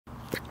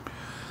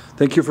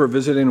Thank you for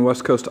visiting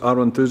West Coast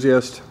Auto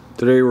Enthusiast.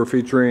 Today we're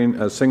featuring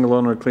a single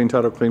owner, clean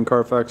title, clean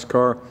Carfax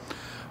car.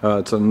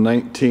 It's a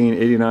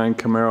 1989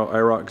 Camaro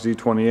IROC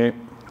Z28.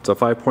 It's a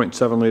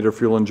 5.7 liter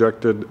fuel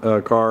injected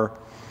car.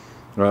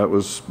 It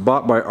was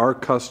bought by our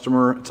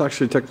customer. It's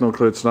actually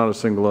technically it's not a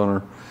single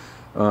owner.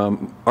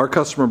 Our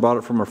customer bought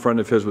it from a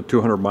friend of his with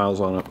 200 miles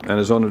on it and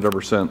has owned it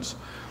ever since.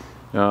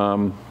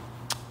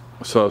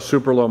 So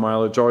super low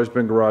mileage, always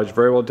been garage,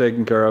 very well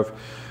taken care of.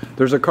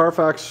 There's a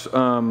Carfax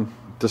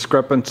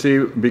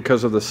discrepancy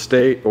because of the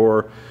state,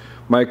 or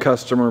my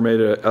customer made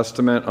an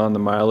estimate on the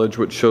mileage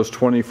which shows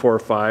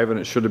 24.5 and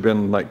it should have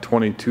been like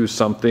 22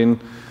 something.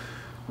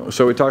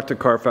 So we talked to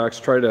Carfax,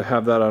 tried to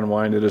have that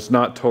unwind. It is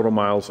not total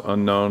miles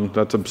unknown.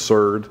 That's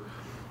absurd.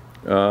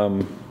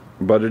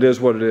 But it is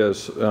what it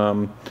is.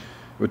 It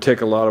would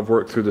take a lot of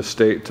work through the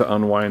state to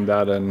unwind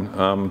that,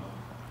 and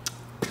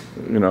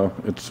you know,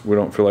 we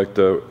don't feel like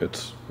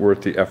it's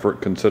worth the effort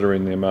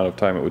considering the amount of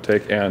time it would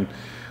take, and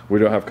we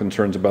don't have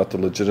concerns about the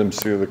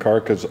legitimacy of the car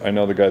because I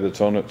know the guy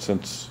that's owned it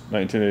since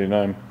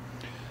 1989.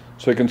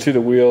 So you can see the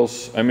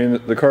wheels. I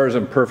mean, the car is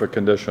in perfect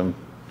condition.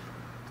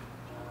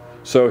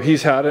 So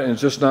he's had it and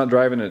it's just not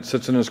driving it. It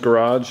sits in his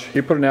garage.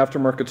 He put an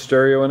aftermarket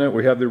stereo in it.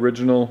 We have the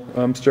original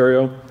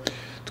stereo.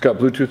 It's got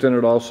Bluetooth in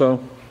it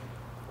also.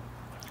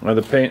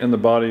 The paint and the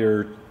body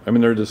are, I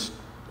mean,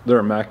 they're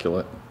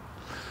immaculate.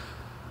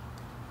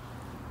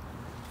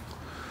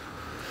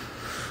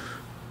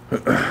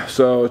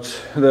 So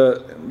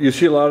you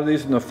see a lot of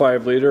these in the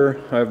 5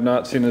 liter. I have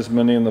not seen as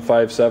many in the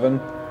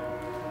 5.7.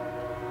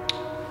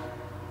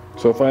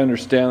 So if I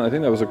understand, I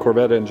think that was a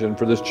Corvette engine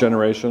for this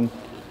generation.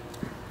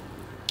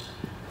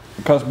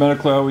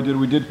 Cosmetically, all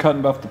we did cut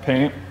and buff the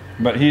paint,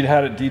 but he'd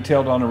had it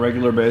detailed on a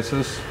regular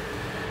basis.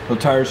 The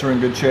tires are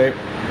in good shape.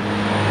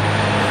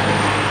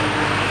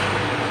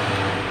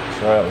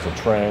 So that was a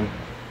train.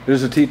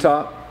 There's a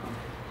T-top,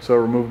 so a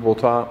removable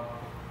top.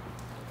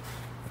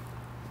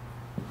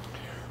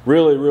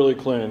 Really, really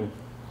clean.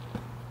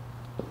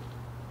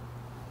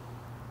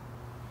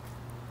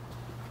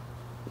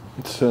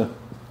 It's a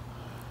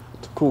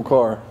cool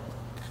car.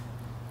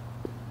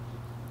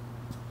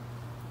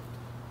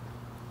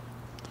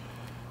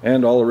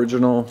 And all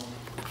original.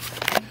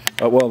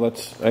 Well,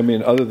 that's, I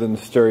mean, other than the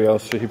stereo.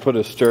 So he put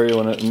a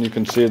stereo in it, and you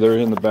can see there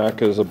in the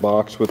back is a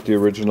box with the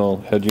original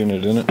head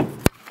unit in it.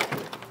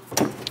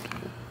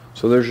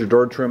 So there's your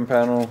door trim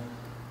panel.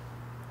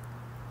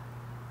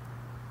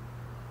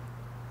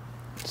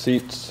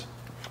 Seats.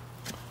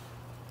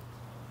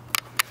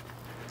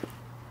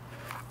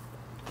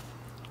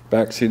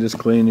 Back seat is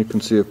clean. You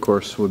can see, of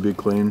course, would be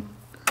clean.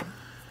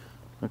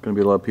 Not going to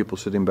be a lot of people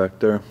sitting back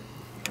there.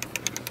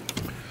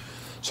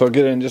 So I'll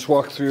get in and just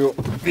walk through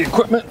the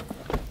equipment.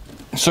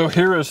 So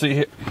here is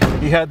he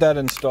had that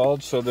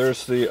installed. So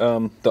there's the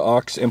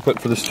aux input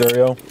for the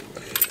stereo.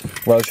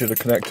 Allows you to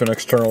connect to an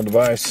external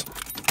device.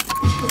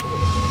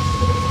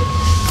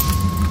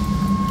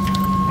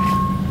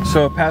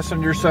 So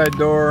passenger side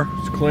door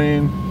is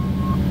clean.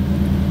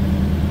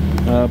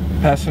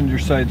 Passenger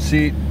side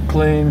seat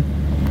clean.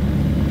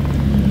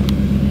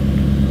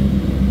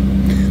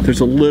 There's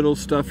a little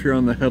stuff here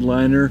on the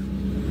headliner,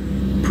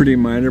 pretty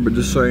minor, but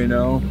just so you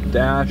know,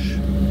 dash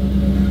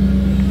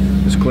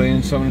is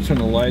clean. So I'm going to turn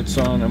the lights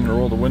on. I'm going to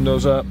roll the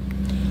windows up.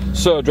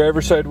 So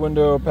driver's side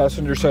window,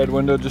 passenger side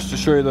window, just to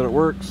show you that it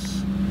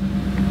works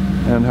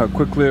and how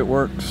quickly it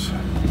works.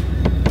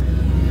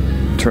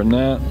 Turn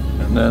that,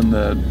 and then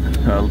the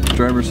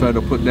driver's side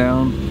will put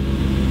down,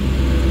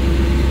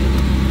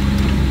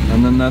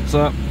 and then that's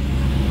up.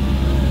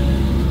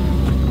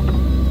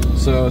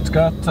 So it's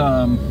got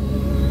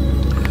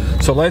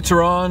so lights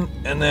are on,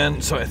 and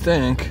then so I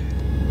think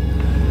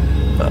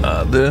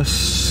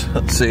this,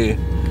 let's see,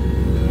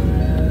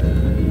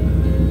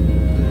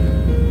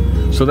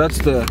 so that's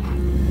the,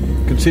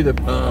 you can see the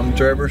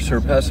driver's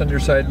or passenger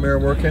side mirror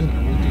working,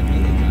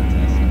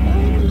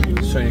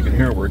 so you can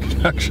hear it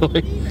working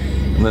actually.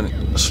 And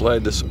then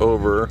slide this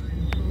over,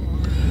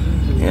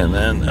 and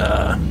then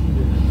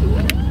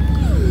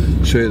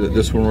show you that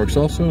this one works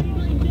also.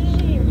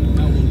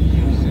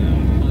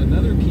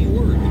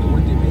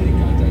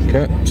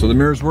 Okay, so the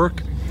mirrors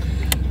work.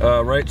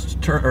 Right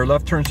turn or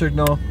left turn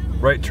signal,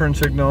 right turn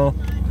signal,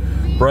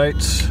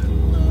 brights,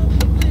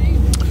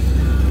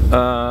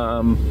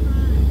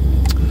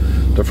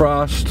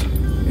 defrost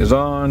is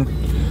on,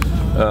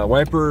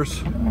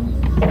 wipers,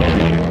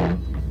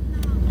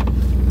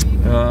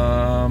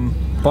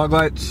 fog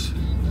lights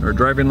or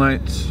driving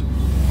lights,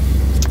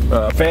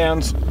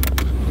 fans.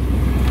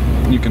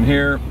 You can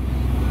hear.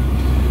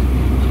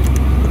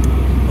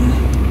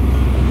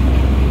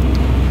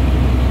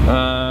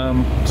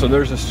 So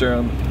there's the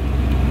stereo.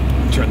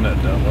 Turn that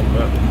down a little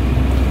bit.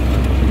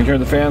 You can hear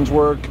the fans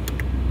work.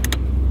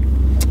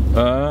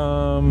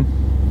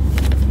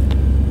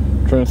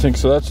 Trying to think.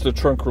 So that's the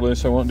trunk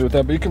release. I won't do with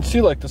that, but you can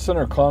see like the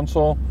center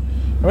console.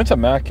 I mean, it's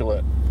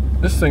immaculate.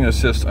 This thing is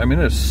just, I mean,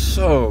 it's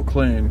so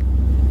clean.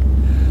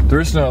 There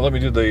is no, let me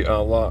do the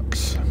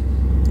locks.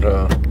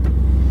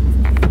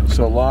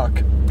 So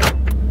lock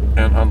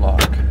and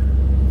unlock.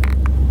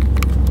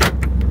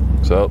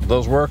 So So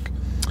those work.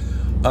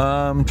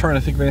 I'm trying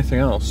to think of anything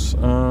else.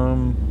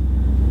 I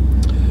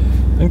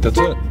think that's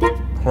it.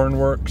 Horn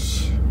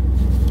works.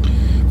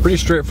 Pretty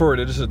straightforward.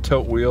 It is a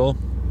tilt wheel.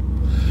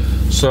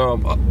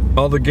 So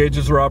all the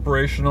gauges are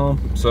operational.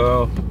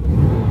 So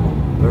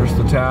there's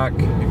the tack,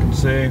 you can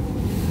see. I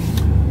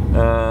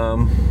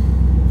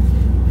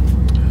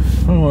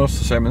don't know what else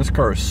to say. I mean, this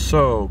car is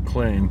so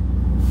clean.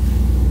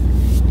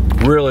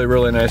 Really,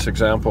 really nice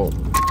example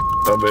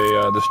of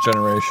a this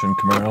generation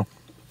Camaro.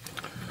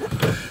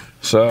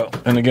 So,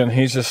 and again,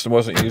 he just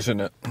wasn't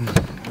using it,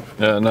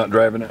 not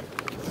driving it.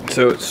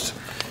 So it's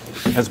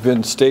has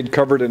been stayed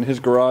covered in his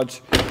garage.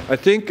 I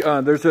think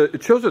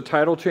it shows a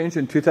title change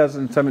in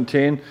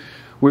 2017.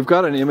 We've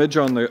got an image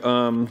on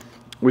the,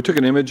 we took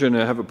an image and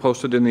have it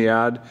posted in the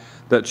ad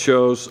that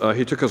shows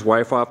he took his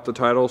wife off the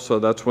title, so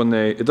that's when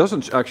it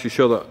doesn't actually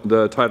show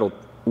the title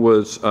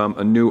was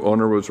a new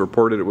owner was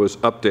reported, it was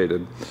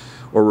updated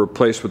or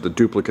replaced with the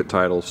duplicate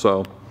title.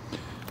 So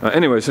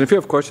anyways, and if you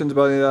have questions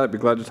about any of that, I'd be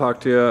glad to talk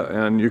to you,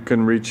 and you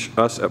can reach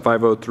us at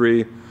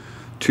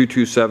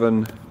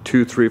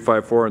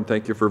 503-227-2354, and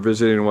thank you for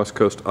visiting West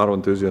Coast Auto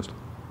Enthusiast.